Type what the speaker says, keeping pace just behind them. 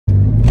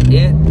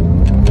It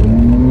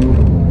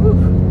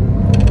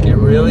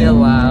really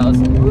allows.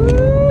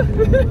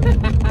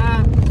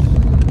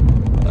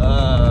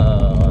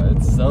 Oh,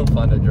 it's so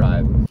fun to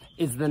drive.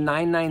 Is the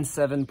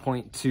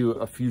 997.2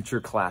 a future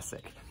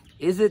classic?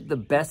 Is it the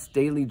best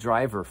daily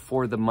driver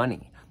for the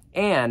money?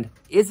 And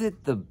is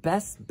it the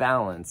best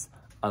balance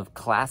of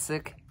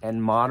classic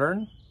and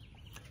modern?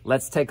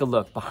 Let's take a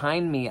look.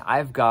 Behind me,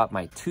 I've got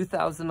my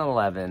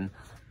 2011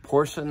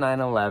 Porsche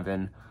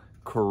 911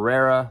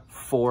 Carrera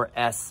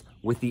 4S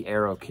with the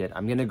Aero Kit.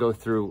 I'm gonna go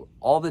through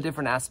all the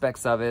different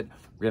aspects of it.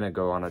 We're gonna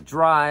go on a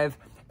drive,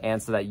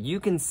 and so that you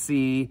can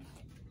see,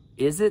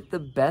 is it the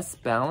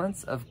best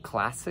balance of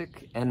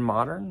classic and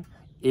modern?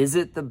 Is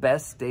it the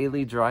best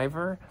daily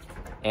driver?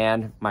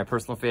 And my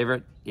personal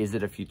favorite, is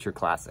it a future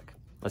classic?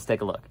 Let's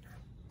take a look.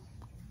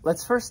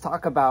 Let's first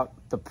talk about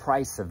the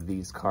price of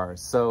these cars.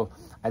 So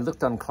I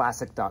looked on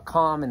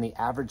classic.com and the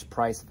average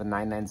price of a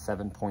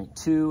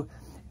 997.2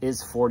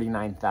 is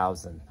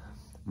 $49,000.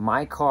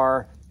 My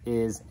car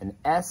is an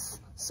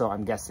S, so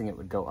I'm guessing it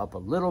would go up a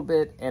little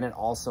bit, and it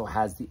also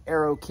has the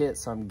Aero Kit,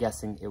 so I'm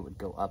guessing it would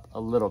go up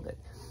a little bit.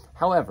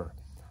 However,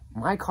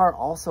 my car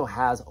also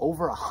has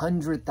over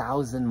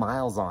 100,000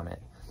 miles on it,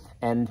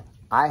 and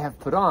I have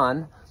put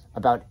on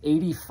about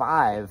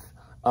 85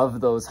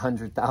 of those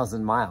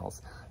 100,000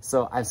 miles.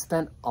 So I've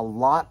spent a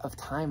lot of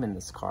time in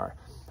this car.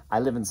 I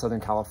live in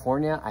Southern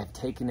California. I've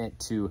taken it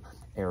to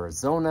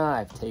Arizona.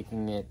 I've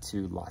taken it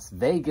to Las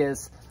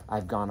Vegas.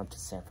 I've gone up to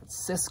San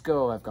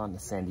Francisco. I've gone to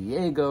San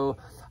Diego.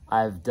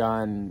 I've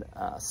done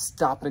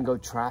stop and go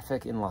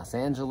traffic in Los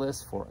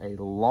Angeles for a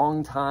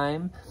long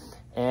time.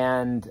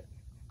 And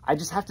I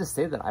just have to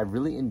say that I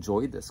really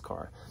enjoyed this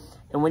car.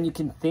 And when you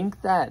can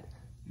think that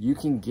you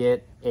can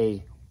get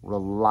a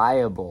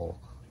reliable,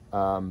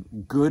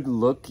 good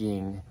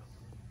looking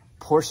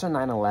Porsche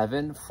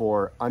 911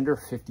 for under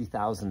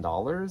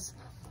 $50,000,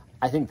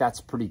 I think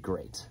that's pretty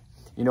great.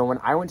 You know, when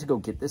I went to go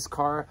get this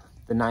car,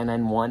 the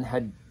 991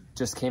 had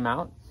just came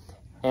out.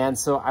 And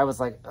so I was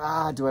like,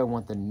 do I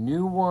want the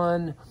new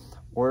one?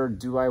 Or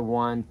do I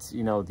want,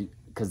 you know,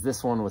 because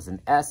this one was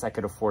an S, I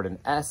could afford an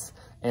S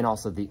and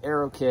also the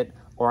Aero Kit,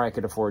 or I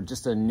could afford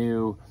just a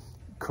new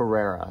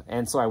Carrera.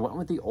 And so I went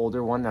with the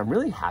older one, and I'm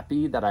really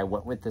happy that I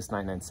went with this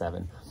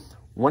 997.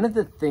 One of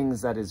the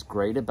things that is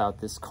great about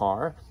this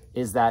car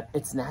is that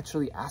it's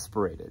naturally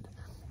aspirated.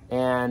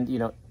 And, you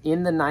know,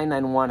 in the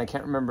 991, I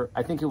can't remember,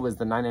 I think it was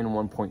the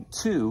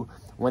 991.2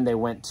 when they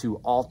went to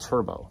all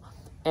turbo.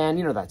 And,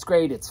 you know, that's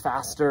great, it's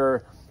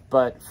faster,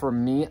 but for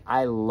me,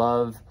 I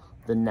love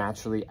the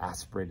naturally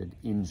aspirated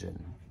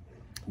engine.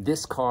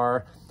 This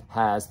car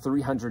has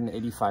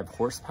 385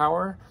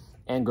 horsepower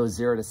and goes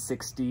 0 to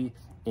 60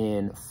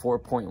 in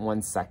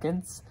 4.1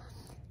 seconds.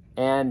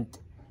 And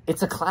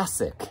it's a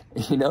classic,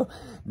 you know?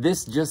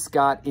 This just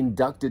got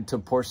inducted to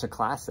Porsche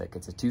Classic.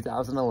 It's a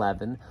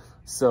 2011,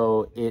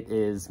 so it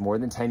is more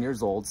than 10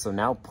 years old. So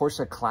now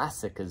Porsche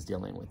Classic is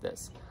dealing with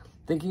this.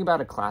 Thinking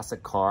about a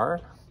classic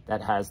car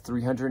that has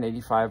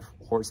 385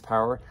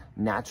 horsepower,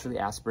 naturally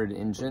aspirated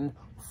engine,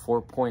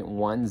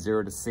 4.1,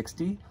 0 to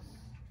 60,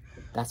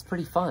 that's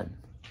pretty fun.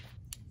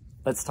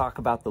 Let's talk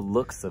about the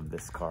looks of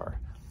this car.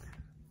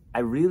 I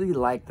really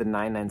like the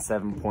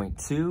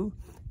 997.2.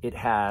 It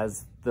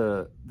has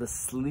the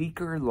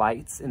sleeker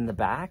lights in the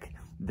back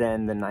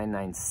than the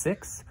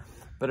 996,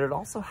 but it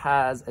also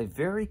has a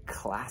very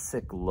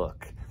classic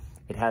look.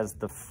 It has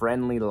the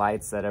friendly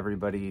lights that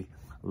everybody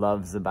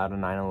loves about a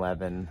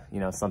 911, you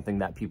know, something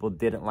that people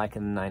didn't like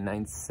in the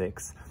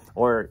 996,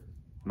 or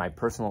my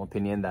personal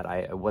opinion that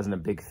I wasn't a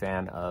big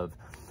fan of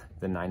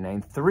the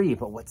 993.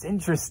 But what's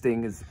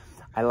interesting is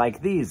I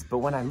like these, but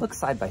when I look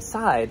side by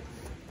side,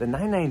 the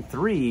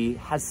 993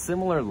 has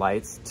similar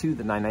lights to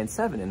the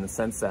 997 in the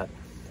sense that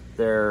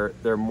they're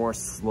more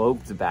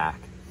sloped back.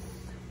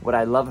 What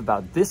I love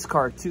about this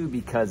car too,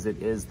 because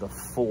it is the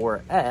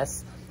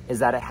 4S, is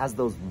that it has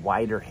those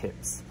wider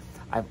hips.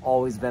 I've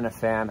always been a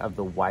fan of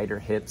the wider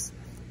hips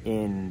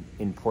in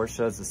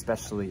Porsches,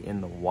 especially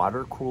in the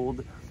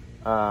water-cooled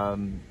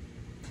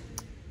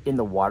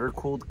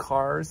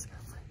cars.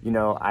 You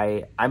know,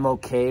 I'm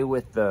okay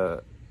with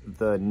the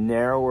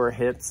narrower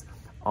hips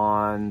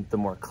on the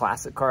more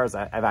classic cars.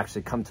 I've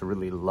actually come to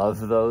really love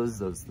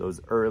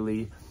those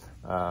early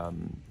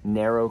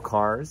narrow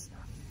cars.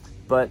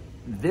 But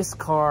this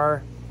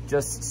car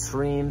just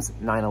screams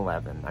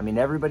 911. I mean,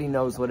 everybody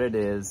knows what it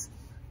is.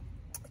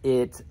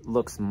 It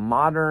looks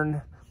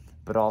modern,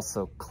 but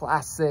also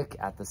classic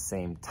at the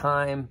same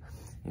time.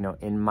 You know,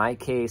 in my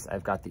case,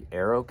 I've got the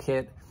Aero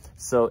Kit,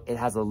 so it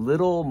has a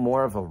little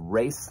more of a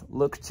race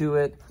look to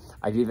it.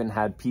 I've even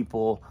had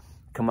people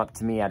come up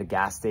to me at a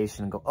gas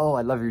station and go, "Oh,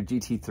 I love your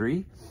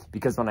GT3,"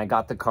 because when I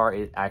got the car,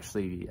 it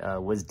actually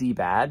was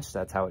debadged.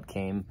 That's how it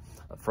came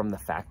from the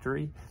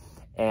factory.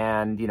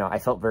 And, you know, I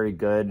felt very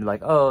good,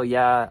 like, oh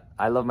yeah,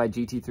 I love my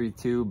GT3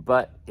 too,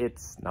 but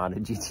it's not a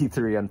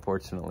GT3,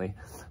 unfortunately.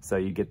 So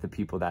you get the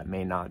people that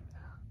may not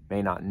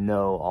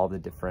know all the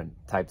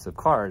different types of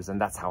cars. And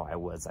that's how I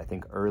was, I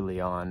think,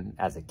 early on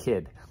as a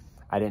kid.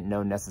 I didn't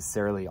know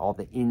necessarily all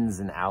the ins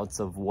and outs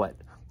of what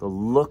the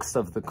looks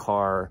of the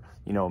car,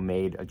 you know,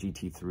 made a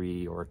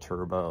GT3 or a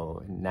turbo,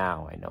 and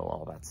now I know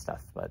all that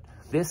stuff. But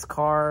this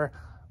car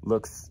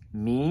looks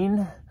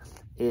mean,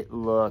 it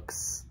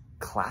looks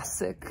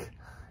classic,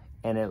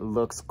 and it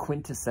looks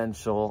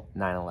quintessential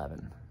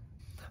 911.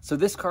 So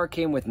this car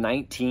came with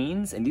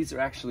 19s, and these are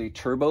actually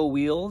turbo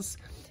wheels,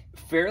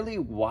 fairly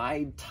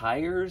wide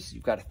tires.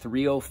 You've got a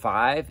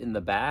 305 in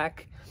the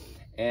back,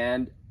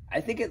 and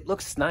I think it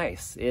looks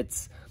nice.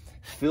 It's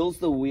fills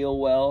the wheel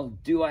well.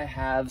 Do I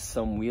have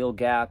some wheel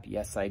gap?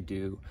 Yes, I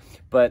do.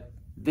 But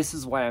this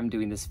is why I'm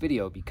doing this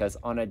video, because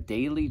on a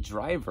daily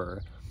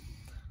driver,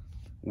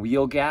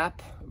 wheel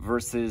gap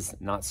versus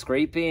not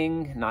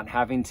scraping, not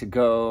having to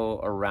go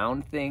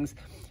around things.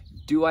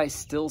 Do I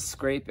still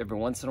scrape every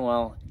once in a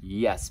while?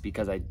 Yes,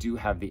 because I do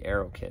have the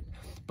aero kit.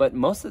 But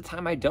most of the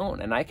time I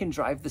don't, and I can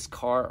drive this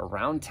car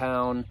around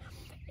town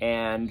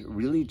and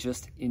really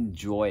just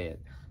enjoy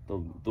it.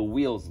 The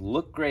wheels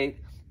look great,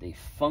 they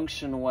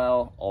function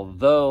well,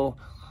 although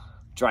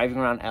driving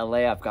around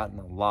LA, I've gotten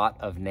a lot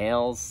of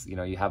nails. You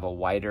know, you have a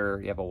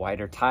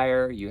wider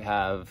tire, you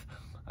have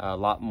a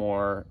lot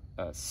more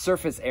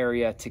surface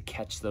area to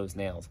catch those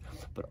nails.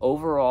 But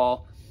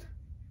overall,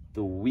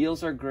 the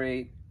wheels are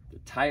great, the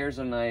tires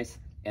are nice,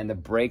 and the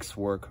brakes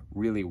work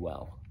really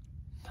well.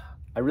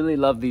 I really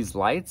love these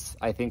lights.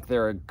 I think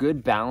they're a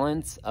good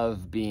balance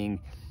of being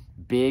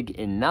big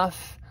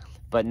enough,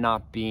 but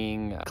not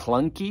being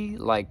clunky,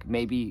 like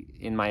maybe,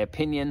 in my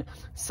opinion,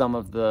 some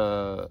of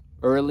the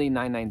early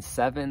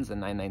 997s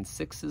and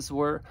 996s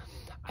were.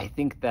 I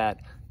think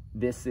that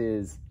this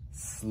is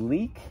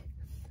sleek,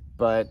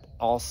 but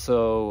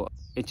also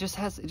it just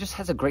has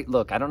a great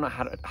look. I don't know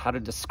how to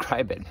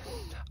describe it.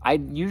 I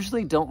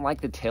usually don't like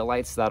the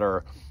taillights that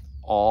are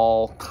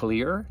all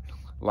clear,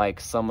 like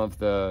some of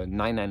the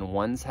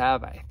 991s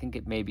have. I think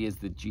it maybe is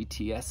the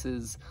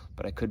GTSs,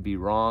 but I could be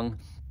wrong.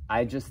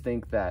 I just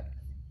think that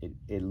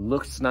it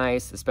looks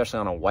nice, especially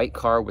on a white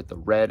car with the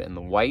red and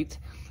the white,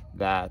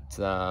 that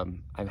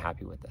I'm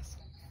happy with this.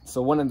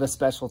 So one of the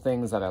special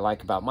things that I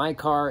like about my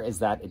car is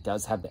that it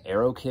does have the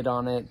aero kit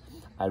on it.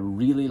 I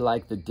really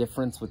like the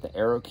difference with the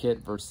aero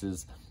kit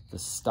versus the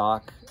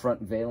stock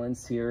front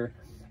valence here.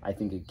 I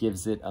think it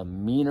gives it a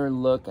meaner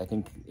look. I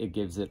think it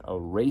gives it a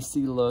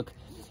racy look.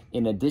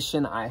 In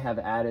addition, I have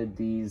added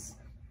these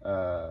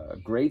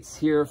grates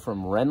here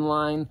from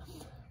Renline.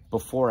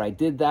 Before I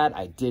did that,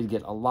 I did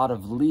get a lot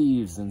of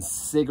leaves and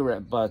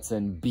cigarette butts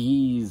and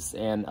bees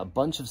and a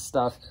bunch of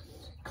stuff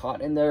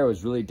caught in there. It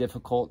was really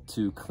difficult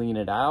to clean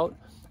it out.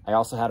 I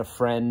also had a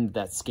friend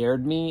that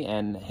scared me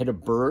and hit a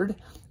bird,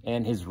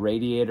 and his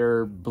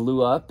radiator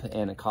blew up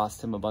and it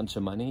cost him a bunch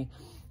of money.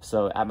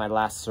 So at my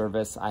last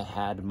service, I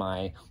had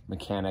my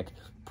mechanic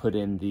put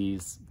in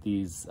these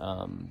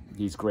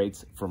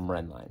grates from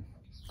Renline.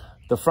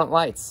 The front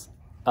lights.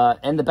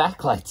 And the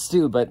back lights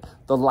too, but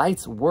the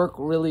lights work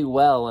really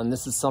well, and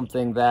this is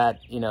something that,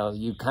 you know,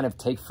 you kind of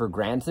take for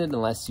granted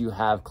unless you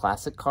have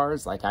classic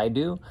cars like I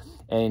do,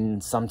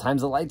 and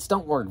sometimes the lights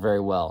don't work very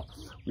well.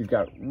 We've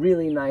got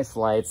really nice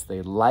lights.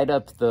 They light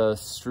up the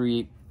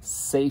street,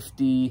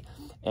 safety,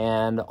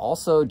 and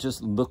also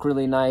just look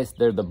really nice.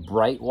 They're the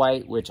bright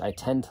white, which I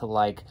tend to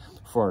like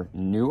for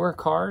newer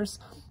cars,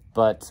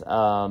 but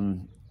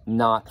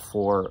not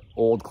for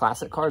old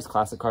classic cars.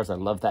 Classic cars, I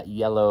love that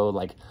yellow,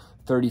 like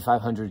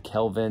 3,500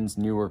 kelvins.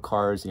 Newer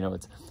cars, you know,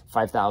 it's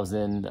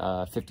 5,000,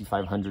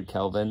 5,500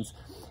 kelvins,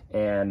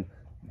 and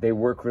they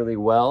work really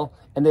well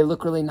and they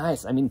look really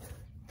nice. I mean,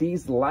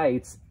 these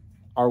lights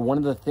are one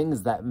of the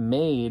things that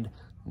made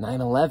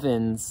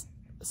 911s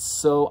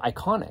so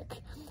iconic,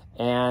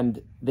 and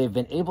they've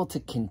been able to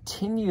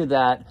continue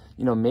that.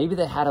 You know, maybe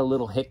they had a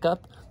little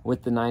hiccup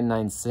with the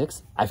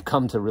 996. I've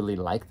come to really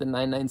like the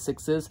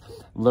 996s,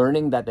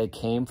 learning that they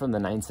came from the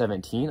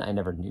 917. I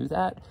never knew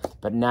that,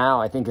 but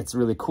now I think it's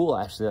really cool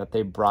actually that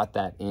they brought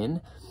that in.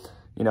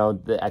 You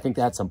know, I think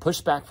they had some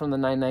pushback from the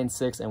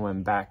 996 and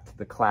went back to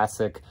the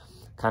classic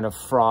kind of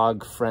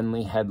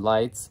frog-friendly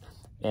headlights,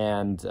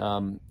 and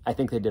I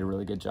think they did a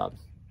really good job.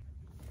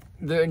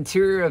 The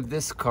interior of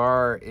this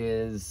car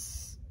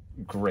is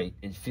great.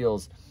 It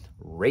feels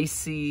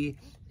racy,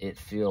 it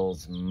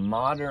feels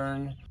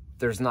modern.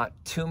 There's not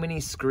too many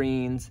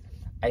screens.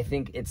 I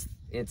think it's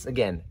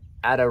again,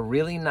 at a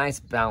really nice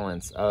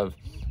balance of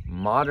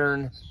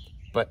modern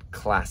but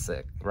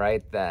classic,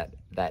 right? That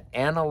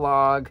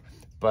analog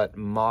but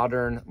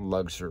modern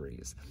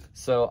luxuries.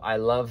 So I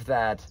love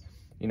that,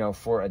 you know,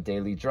 for a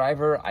daily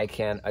driver, I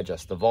can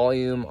adjust the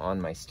volume on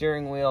my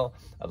steering wheel.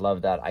 I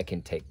love that I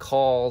can take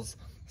calls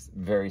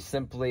very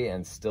simply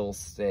and still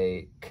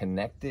stay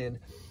connected.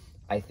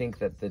 I think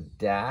that the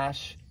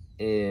dash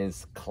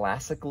is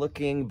classic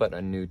looking, but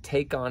a new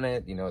take on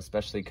it, you know,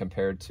 especially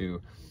compared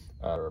to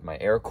my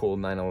air-cooled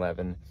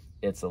 911.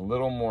 It's a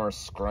little more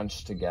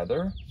scrunched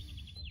together.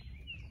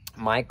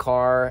 My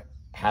car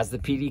has the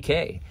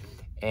PDK,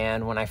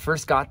 and when I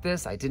first got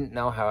this, I didn't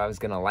know how I was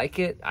gonna like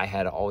it. I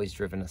had always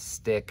driven a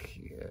stick,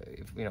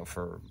 you know,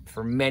 for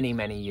many,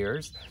 many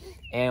years,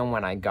 and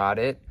when I got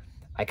it,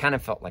 I kind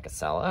of felt like a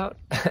sellout,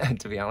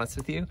 to be honest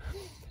with you.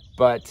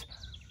 But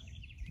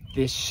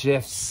this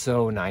shifts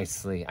so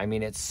nicely. I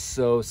mean, it's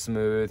so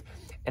smooth.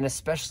 And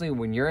especially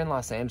when you're in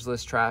Los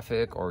Angeles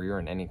traffic or you're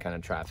in any kind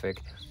of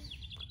traffic,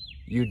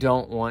 you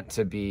don't want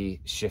to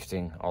be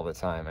shifting all the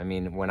time. I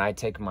mean, when I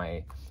take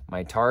my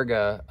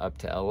Targa up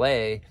to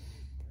LA,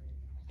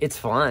 it's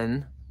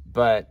fun,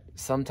 but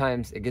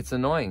sometimes it gets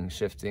annoying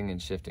shifting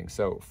and shifting.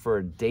 So for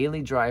a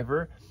daily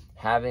driver,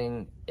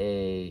 having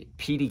a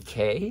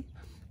PDK,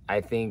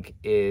 I think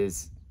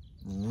is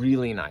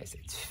really nice.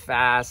 It's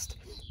fast,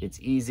 it's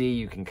easy,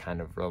 you can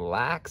kind of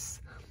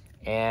relax.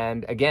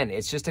 And again,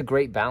 it's just a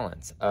great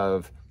balance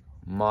of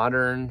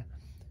modern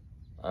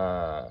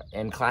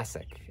and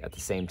classic at the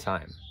same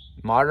time.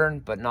 Modern,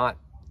 but not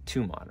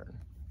too modern.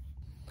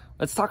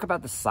 Let's talk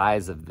about the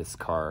size of this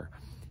car.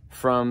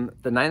 From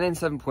the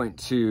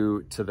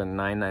 997.2 to the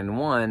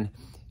 991,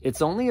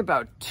 it's only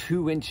about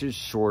 2 inches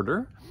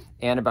shorter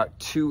and about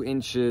 2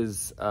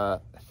 inches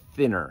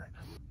thinner.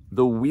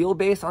 The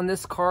wheelbase on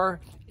this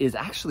car is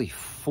actually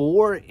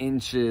 4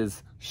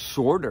 inches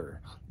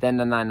shorter than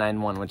the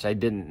 991, which I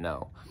didn't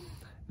know.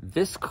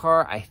 This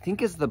car, I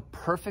think, is the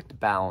perfect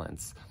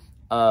balance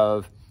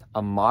of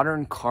a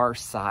modern car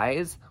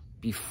size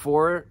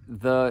before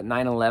the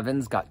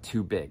 911s got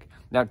too big.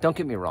 Now, don't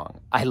get me wrong.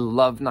 I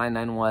love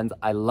 991s.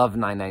 I love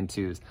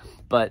 992s.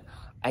 But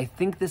I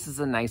think this is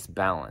a nice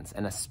balance,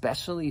 and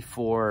especially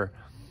for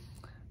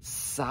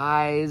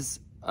size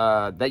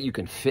that you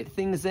can fit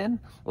things in.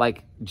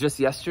 Like just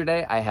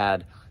yesterday, I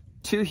had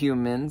 2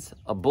 humans,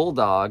 a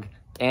bulldog,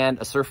 and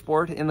a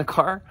surfboard in the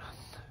car.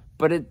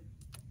 But it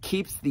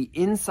keeps the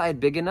inside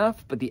big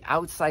enough, but the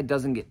outside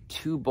doesn't get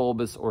too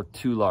bulbous or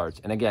too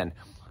large. And again,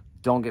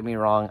 don't get me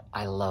wrong,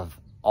 I love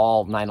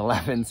all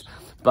 911s,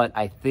 but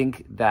I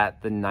think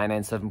that the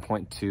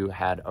 997.2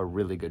 had a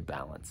really good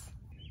balance.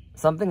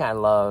 Something I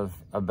love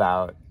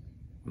about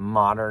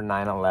modern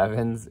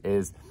 911s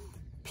is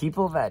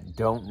people that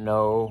don't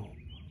know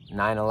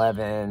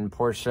 911,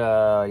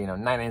 Porsche,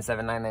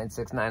 997,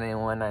 996,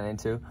 991,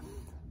 992,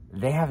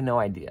 they have no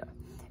idea.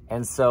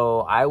 And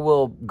so I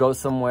will go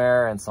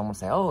somewhere and someone will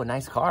say, oh,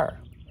 nice car.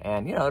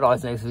 And, it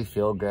always makes me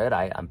feel good.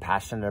 I'm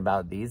passionate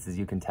about these, as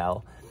you can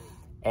tell.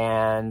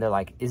 And they're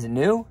like, is it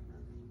new?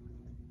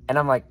 And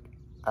I'm like,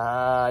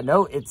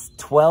 no, it's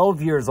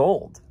 12 years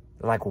old.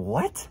 They're like,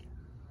 what?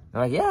 I'm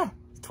like, yeah,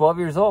 it's 12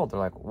 years old. They're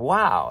like,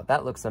 wow,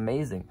 that looks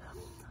amazing.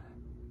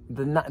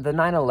 The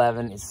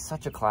 911 is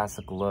such a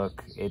classic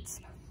look. It's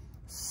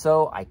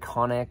so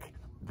iconic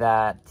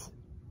that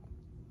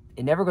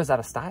it never goes out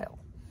of style.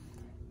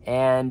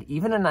 And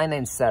even a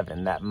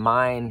 997, that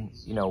mine,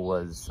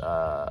 was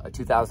a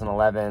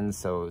 2011,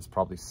 so it was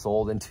probably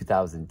sold in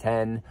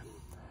 2010.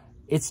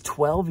 It's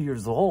 12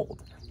 years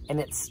old, and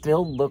it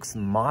still looks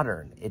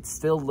modern. It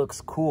still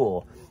looks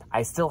cool.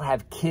 I still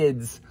have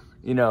kids,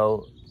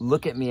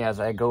 look at me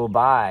as I go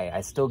by. I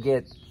still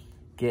get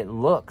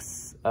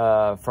looks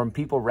from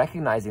people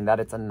recognizing that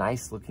it's a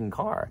nice looking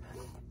car.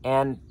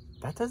 And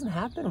that doesn't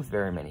happen with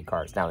very many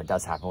cars. Now, it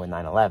does happen with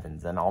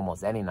 911s, and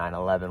almost any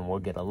 911 will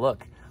get a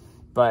look.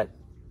 But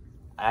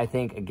I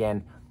think,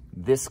 again,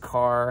 this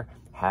car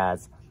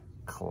has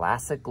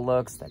classic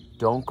looks that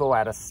don't go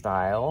out of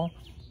style.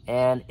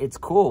 And it's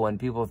cool when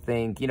people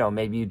think,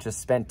 maybe you just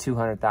spent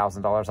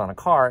 $200,000 on a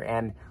car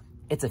and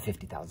it's a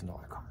 $50,000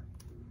 car.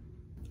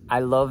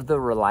 I love the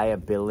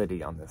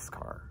reliability on this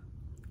car.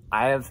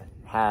 I have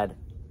had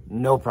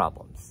no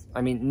problems. I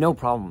mean, no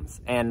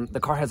problems. And the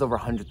car has over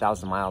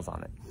 100,000 miles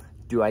on it.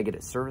 Do I get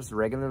it serviced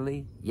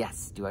regularly?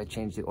 Yes. Do I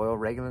change the oil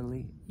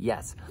regularly?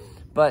 Yes.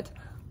 But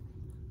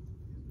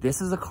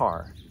this is a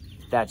car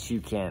that you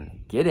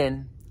can get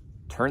in,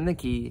 turn the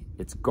key,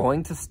 it's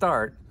going to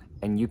start,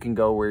 and you can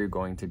go where you're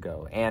going to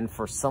go. And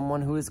for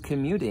someone who is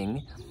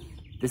commuting,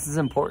 this is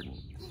important.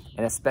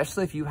 And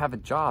especially if you have a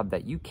job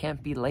that you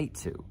can't be late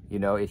to,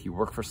 if you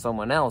work for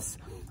someone else,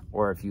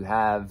 or if you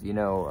have,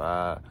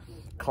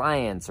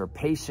 clients or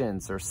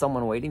patients or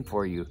someone waiting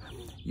for you,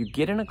 you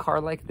get in a car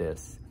like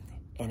this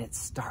and it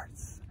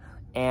starts.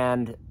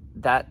 And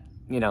that,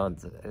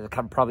 it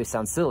probably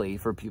sounds silly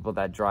for people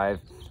that drive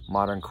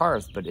modern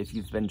cars, but if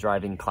you've been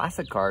driving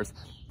classic cars,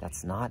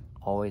 that's not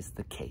always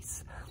the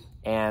case.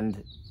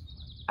 And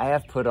I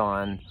have put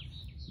on,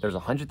 there's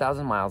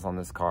 100,000 miles on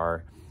this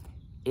car.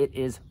 It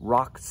is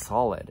rock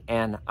solid,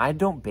 and I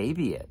don't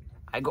baby it.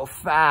 I go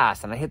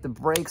fast and I hit the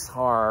brakes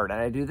hard and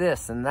I do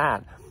this and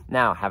that.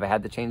 Now, have I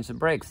had to change the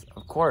brakes?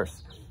 Of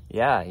course.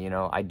 Yeah,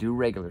 I do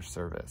regular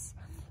service.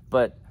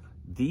 But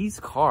these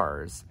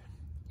cars,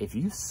 if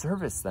you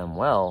service them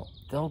well,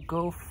 they'll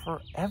go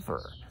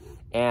forever.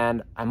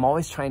 And I'm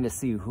always trying to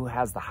see who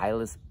has the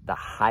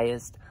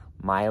highest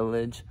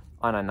mileage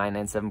on a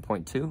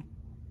 997.2.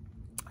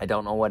 I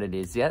don't know what it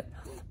is yet,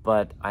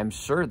 but I'm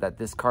sure that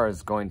this car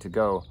is going to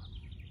go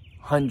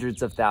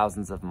hundreds of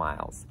thousands of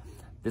miles.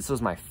 This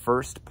was my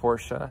first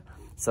Porsche,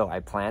 so I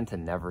plan to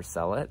never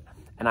sell it.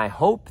 And I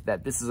hope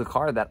that this is a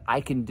car that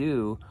I can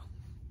do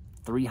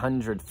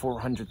 300,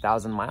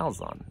 400,000 miles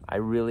on. I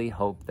really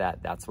hope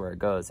that that's where it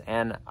goes.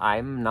 And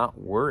I'm not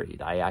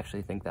worried. I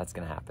actually think that's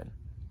going to happen.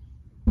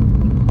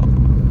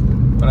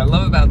 What I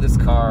love about this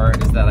car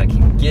is that I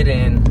can get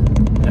in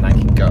and I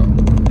can go,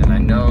 and I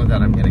know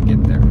that I'm gonna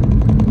get there.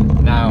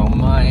 Now,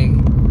 my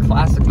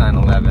classic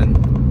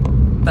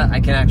 911, that I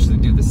can actually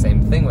do the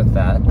same thing with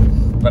that,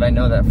 but I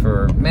know that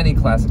for many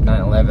classic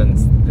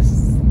 911s, this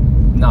is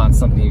not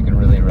something you can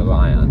really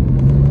rely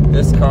on.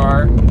 This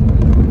car,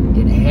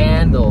 it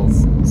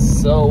handles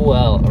so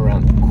well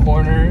around the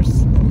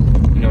corners.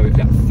 You know, we've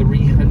got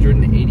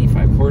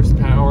 385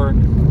 horsepower.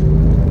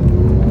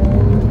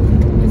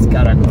 It's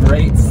got a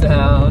great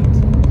sound.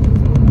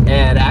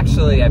 And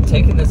actually, I've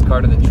taken this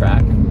car to the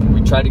track.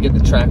 We tried to get the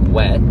track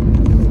wet,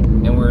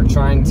 and we're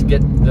trying to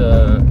get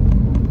the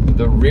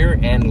rear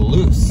end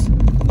loose.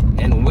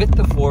 And with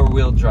the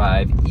four-wheel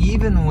drive,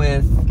 even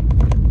with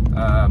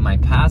my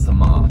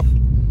PASM off,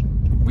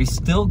 we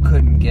still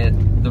couldn't get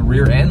the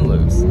rear end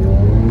loose.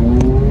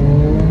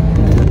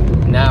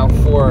 Now,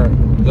 for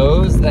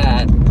those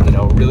that, you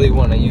know, really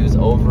want to use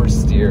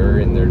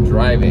oversteer in their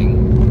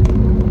driving,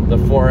 the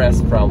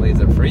 4S probably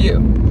isn't for you.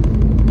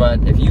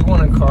 But if you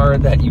want a car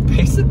that you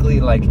basically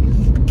like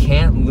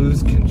can't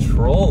lose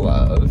control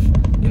of,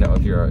 you know,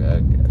 if you're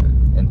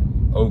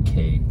an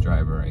okay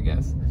driver, I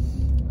guess.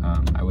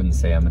 I wouldn't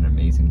say I'm an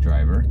amazing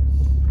driver,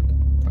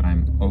 but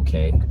I'm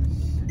okay.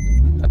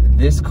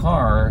 This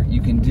car,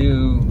 you can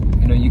do,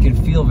 you know, you can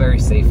feel very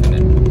safe in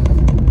it.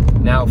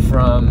 Now,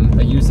 from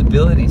a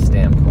usability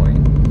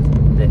standpoint,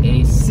 the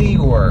AC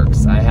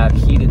works. I have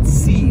heated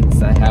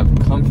seats. I have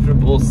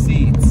comfortable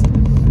seats.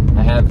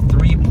 I have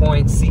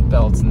 3-point seat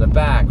belts in the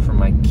back for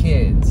my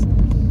kids.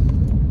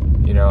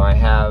 You know, I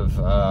have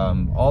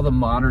all the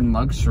modern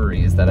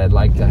luxuries that I'd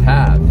like to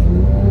have,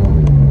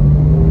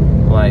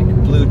 like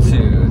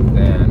Bluetooth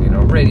and, you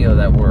know, radio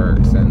that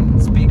works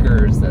and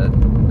speakers that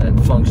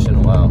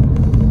function well.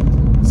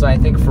 So I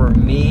think for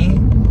me,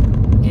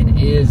 it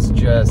is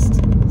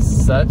just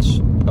such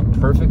a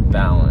perfect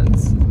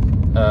balance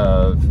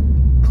of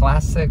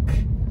classic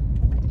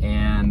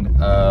and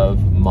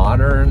of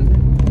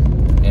modern,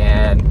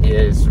 and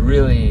is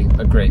really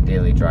a great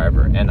daily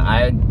driver. And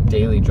I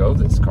daily drove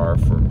this car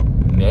for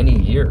many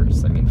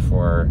years. I mean,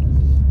 for,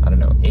 I don't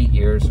know, 8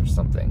 years or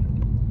something.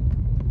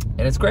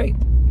 And it's great.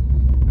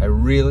 I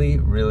really,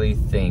 really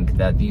think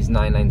that these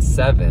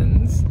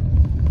 997s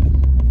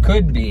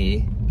could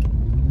be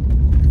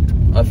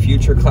a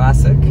future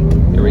classic.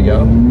 Here we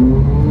go.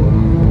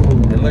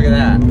 And look at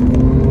that.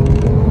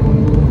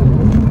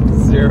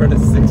 0 to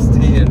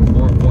 60 in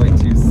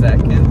 4.2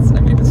 seconds. I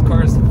mean, this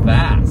car is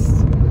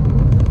fast.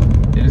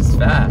 It is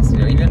fast. You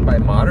know, even by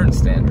modern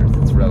standards,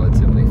 it's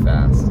relatively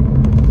fast.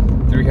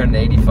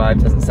 385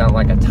 doesn't sound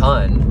like a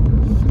ton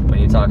when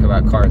you talk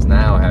about cars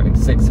now having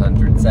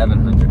 600,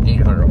 700,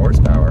 800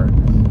 horsepower,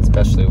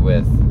 especially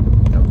with,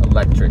 you know,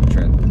 electric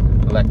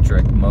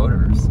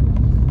motors.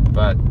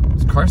 But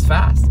this car's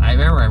fast. I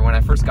remember when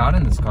I first got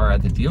in this car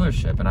at the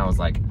dealership, and I was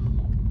like,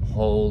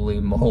 holy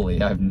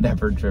moly, I've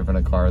never driven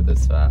a car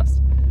this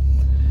fast.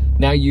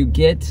 Now, you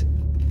get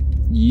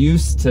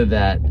used to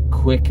that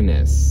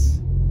quickness.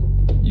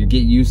 You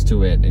get used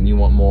to it, and you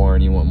want more,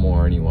 and you want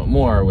more, and you want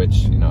more, which,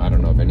 you know, I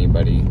don't know if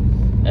anybody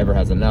ever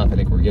has enough. I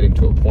think we're getting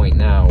to a point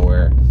now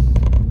where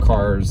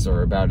cars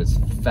are about as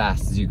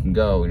fast as you can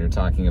go, and you're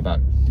talking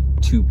about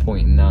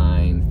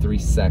 2.9, 3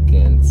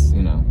 seconds.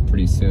 You know,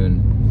 pretty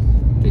soon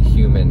the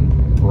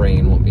human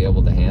brain won't be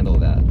able to handle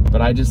that.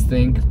 But I just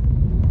think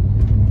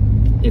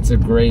it's a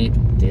great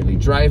daily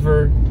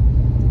driver.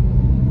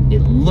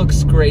 It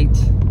looks great,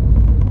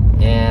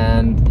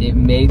 and it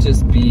may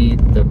just be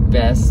the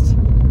best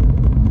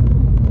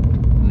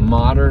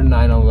modern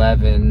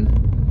 911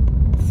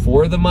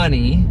 for the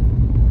money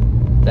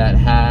that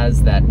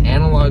has that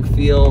analog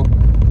feel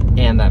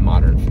and that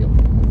modern feel.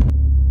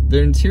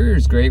 The interior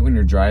is great when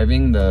you're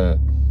driving. The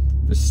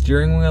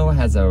steering wheel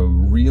has a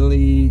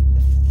really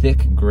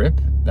thick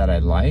grip that I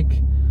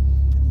like.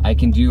 I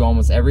can do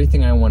almost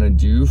everything I want to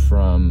do,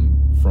 from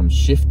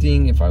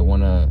shifting if I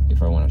want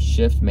to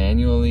shift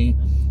manually,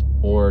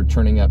 or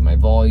turning up my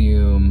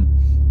volume,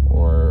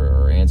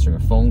 or answering a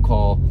phone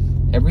call.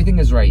 Everything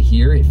is right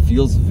here. It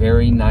feels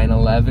very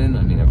 911,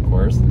 I mean, of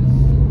course.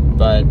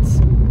 But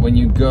when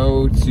you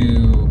go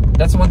to,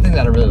 that's one thing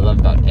that I really love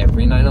about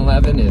every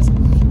 911 is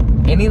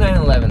any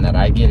 911 that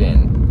I get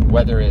in,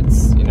 whether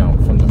it's, you know,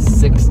 from the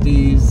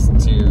 60s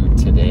to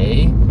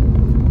today,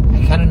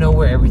 I kind of know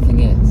where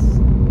everything is.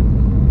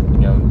 You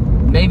know,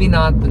 maybe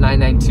not the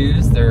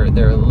 992s.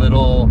 They're a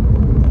little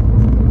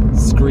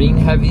screen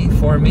heavy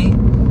for me.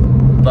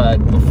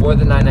 But before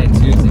the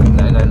 992s and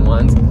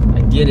 991s, I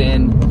get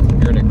in,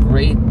 you're in a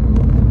great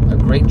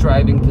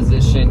driving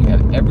position, you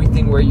have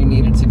everything where you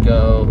need it to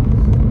go,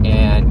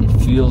 and it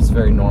feels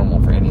very normal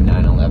for any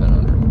 911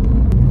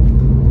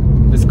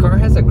 owner. This car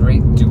has a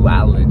great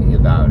duality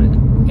about it,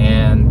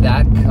 and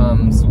that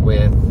comes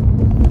with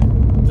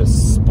the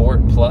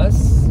Sport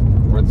Plus,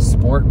 or the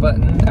Sport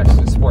button.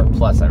 Actually, Sport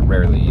Plus I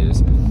rarely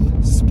use.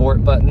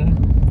 Sport button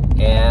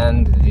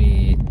and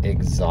the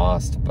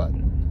exhaust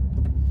button.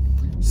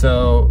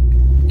 So,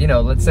 you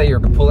know, let's say you're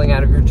pulling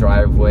out of your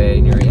driveway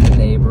and you're in a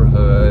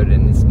neighborhood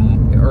and it's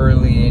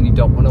early and you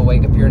don't want to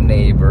wake up your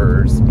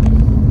neighbors.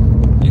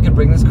 You can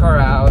bring this car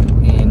out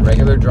in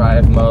regular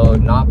drive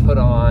mode, not put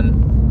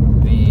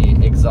on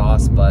the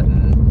exhaust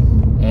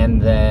button,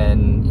 and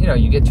then, you know,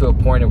 you get to a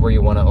point of where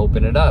you want to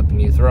open it up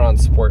and you throw on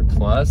Sport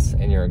Plus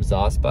and your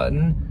exhaust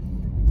button,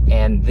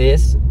 and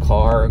this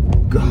car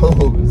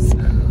goes.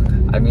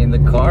 I mean, the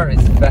car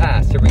is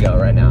fast. Here we go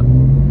right now.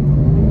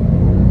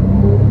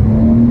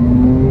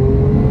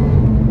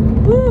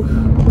 Woo.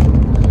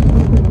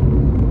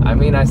 I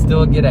mean, I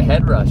still get a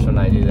head rush when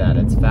I do that.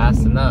 It's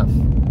fast enough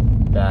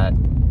that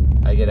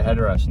I get a head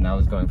rush, and that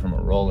was going from a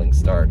rolling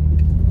start.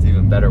 It's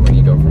even better when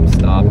you go from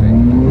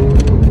stopping.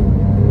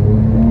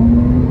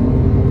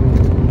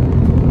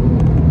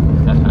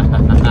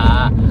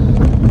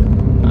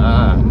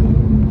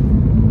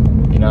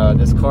 You know,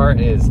 this car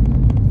is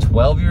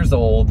 12 years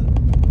old.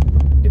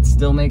 It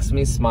still makes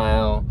me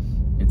smile.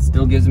 It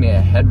still gives me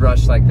a head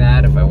rush like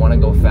that if I want to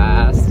go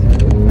fast.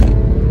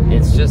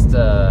 It's just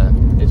a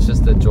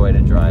joy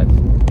to drive.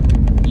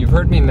 You've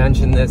heard me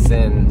mention this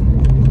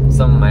in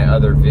some of my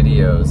other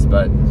videos,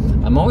 but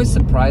I'm always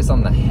surprised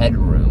on the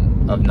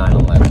headroom of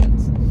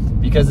 911s,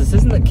 because this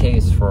isn't the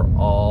case for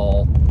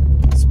all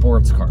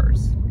sports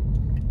cars.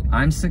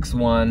 I'm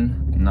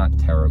 6'1", not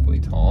terribly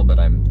tall, but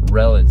I'm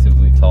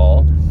relatively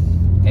tall,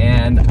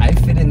 and I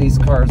fit in these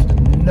cars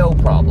with no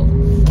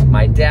problem.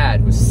 My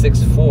dad, who's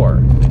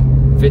 6'4",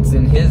 fits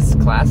in his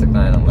classic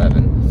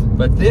 911,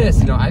 but this,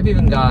 you know, I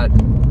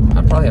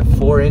probably have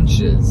 4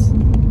 inches,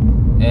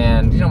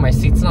 and, you know, my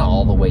seat's not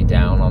all the way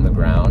down on the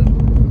ground.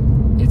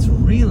 It's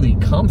really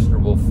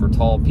comfortable for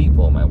tall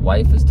people. My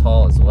wife is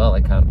tall as well.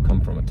 I kind of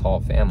come from a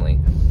tall family.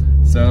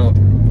 So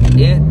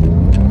it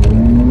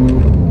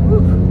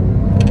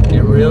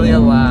really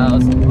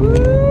allows,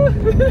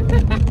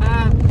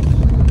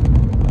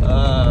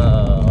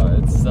 oh,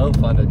 it's so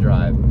fun to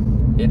drive.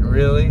 It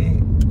really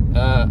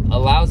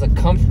allows a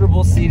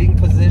comfortable seating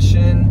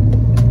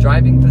position,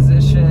 driving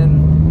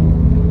position,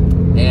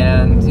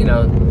 and, you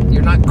know,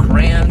 you're not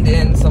crammed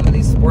in some of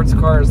these sports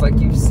cars like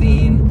you've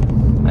seen.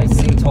 I've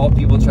seen tall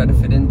people try to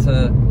fit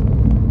into,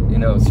 you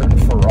know, certain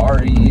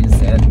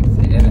Ferraris, and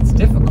it's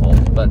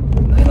difficult, but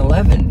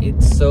 911,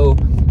 it's so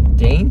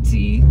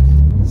dainty,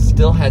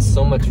 still has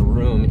so much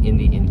room in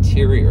the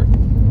interior.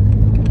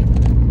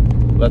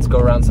 Let's go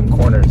around some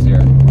corners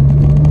here.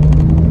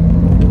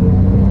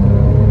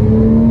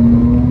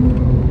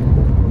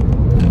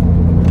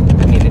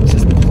 I mean, it's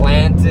just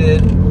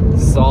planted,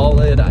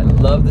 solid. I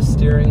love the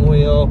steering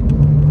wheel.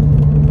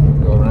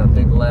 Go around a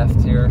big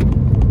left here.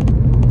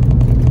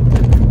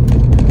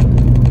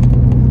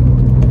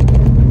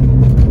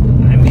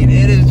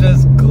 It is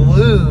just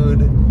glued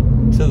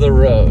to the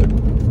road.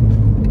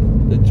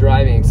 The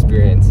driving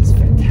experience is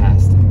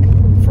fantastic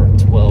for a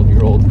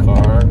 12-year-old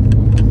car.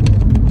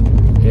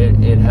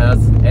 It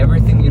has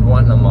everything you'd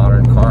want in a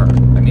modern car.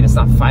 I mean, it's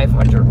not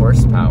 500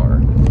 horsepower,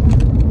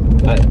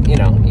 but, you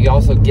know, you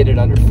also get it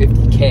under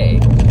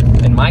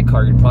 50K. In my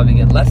car, you'd probably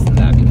get less than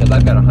that because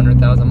I've got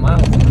 100,000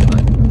 miles on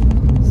mine.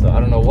 So I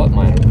don't know what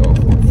mine would go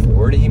for,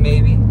 40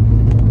 maybe?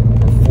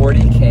 For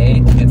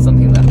 40K to get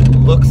something that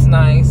looks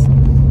nice,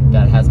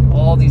 that has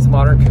all these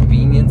modern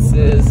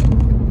conveniences,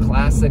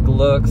 classic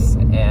looks,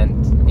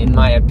 and in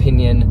my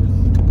opinion,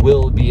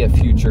 will be a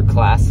future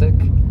classic.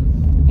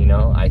 You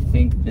know, I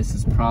think this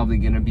is probably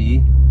gonna be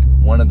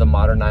one of the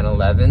modern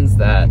 911s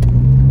that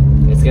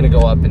is gonna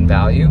go up in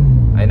value.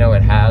 I know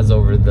it has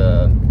over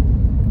the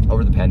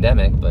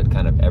pandemic, but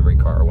kind of every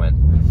car went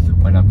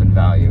up in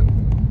value.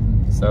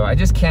 So I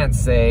just can't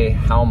say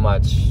how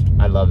much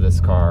I love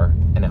this car,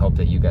 and I hope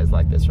that you guys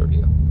like this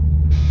review.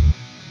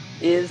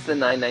 Is the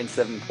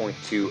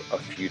 997.2 a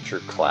future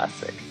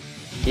classic?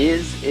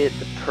 Is it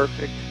the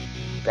perfect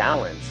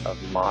balance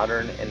of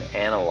modern and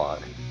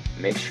analog?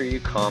 Make sure you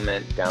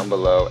comment down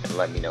below and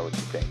let me know what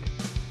you think.